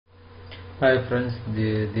Hi friends,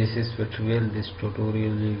 this is Listview. This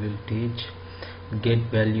tutorial we will teach get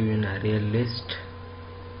value in ArrayList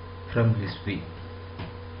from Listview.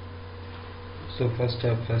 So first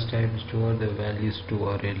I will store the values to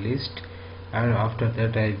ArrayList, and after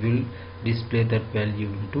that I will display that value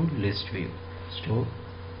into Listview. So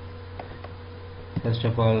first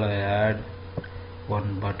of all I add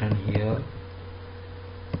one button here.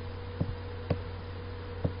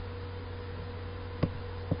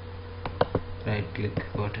 Right click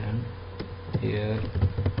button here,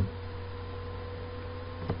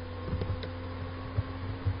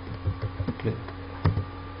 click.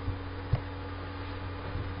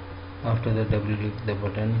 After that double click the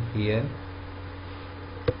button here,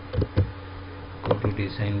 go to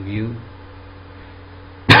design view,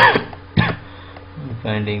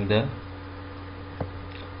 finding the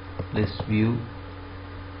list view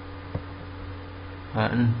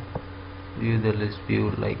and view the list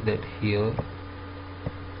view like that here.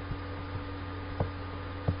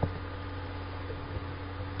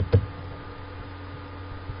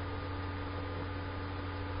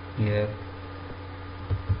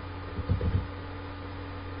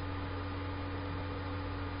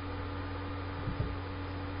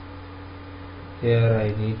 Here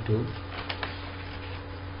I need to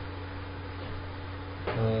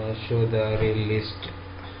show the array list.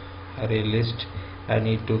 I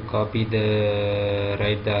need to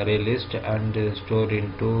write the array list and store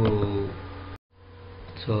into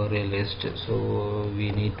array list. So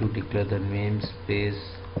we need to declare the namespace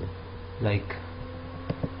like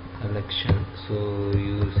collection. So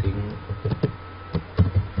using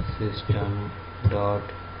system dot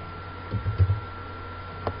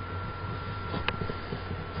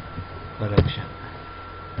collection.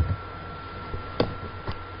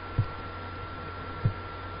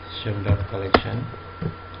 System dot collection.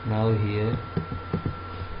 Now here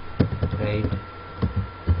write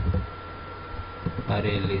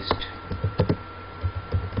array list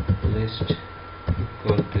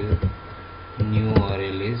equal to new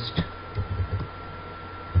array list.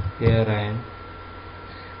 Here I am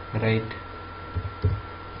write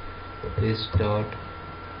list dot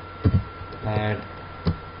add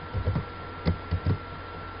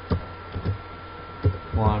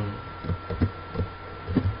one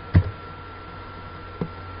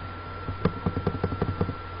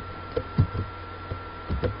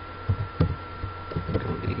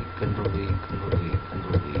control V.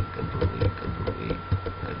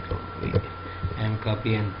 And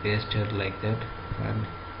copy and paste it like that, and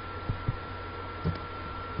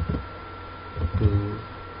 2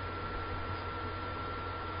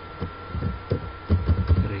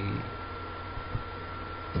 3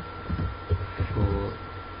 4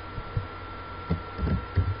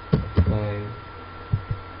 5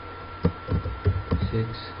 6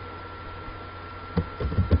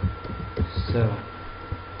 7.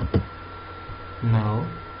 Now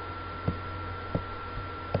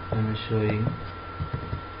I am showing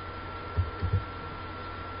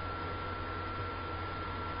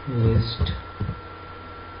list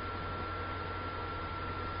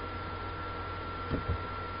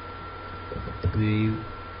view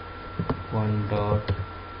one dot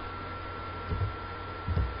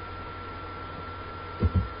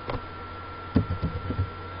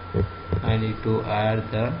I need to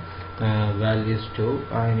add the values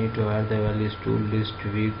to list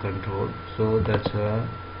view control. So that's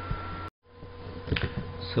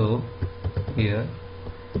so here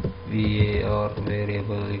var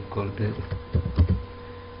variable equal to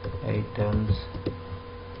items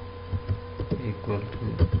equal to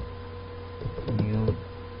new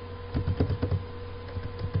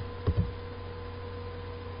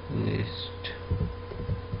list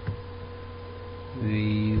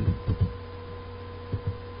view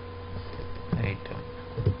item.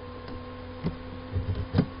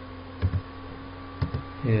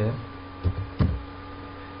 Here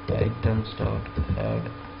items dot add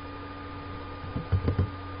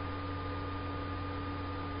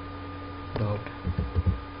dot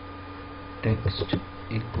text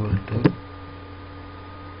equal to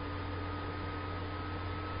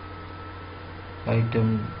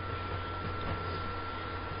items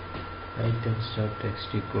dot text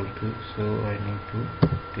equal to. So I need to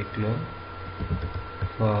declare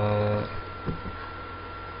for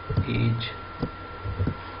each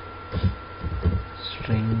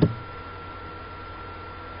string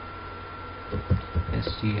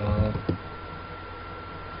str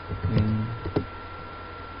in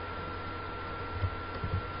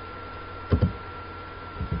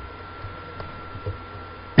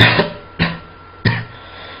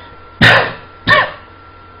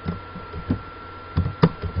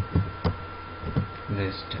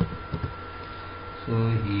list. So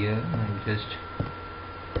here I'm just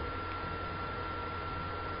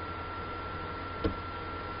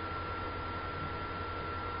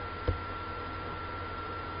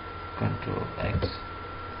Control X,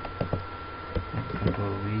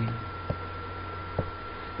 Control V,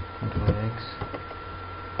 Control X,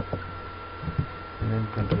 and then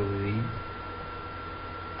Control V.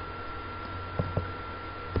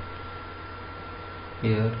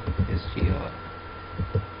 Here str.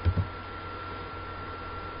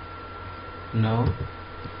 Now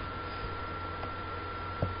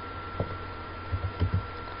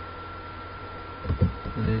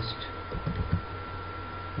list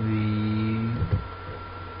v1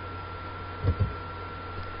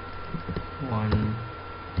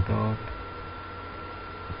 dot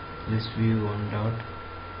Listview1 dot.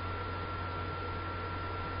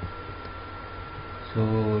 So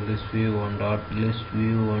Listview1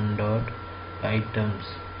 dot items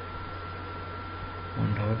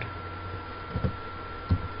 1 dot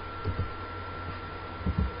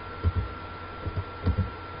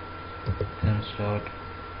dot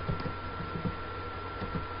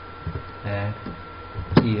add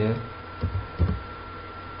here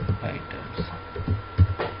items.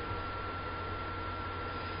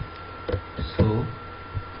 So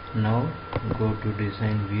now go to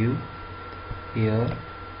design view, here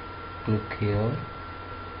click here,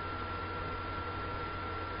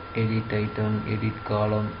 edit item, edit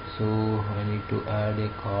column. So I need to add a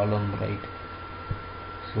column, right?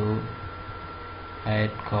 So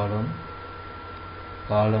add column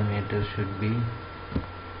header should be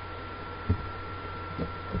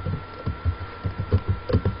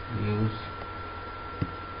use,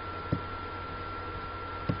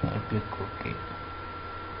 I'll click OK.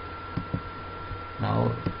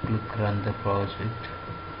 Now click run the project.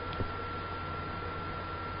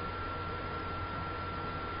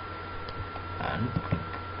 And click.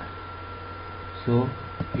 So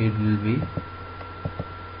it will be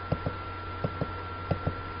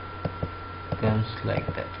comes like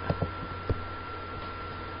that.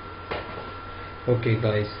 Okay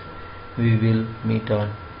guys, we will meet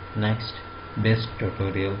on next best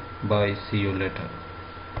tutorial. Bye, see you later.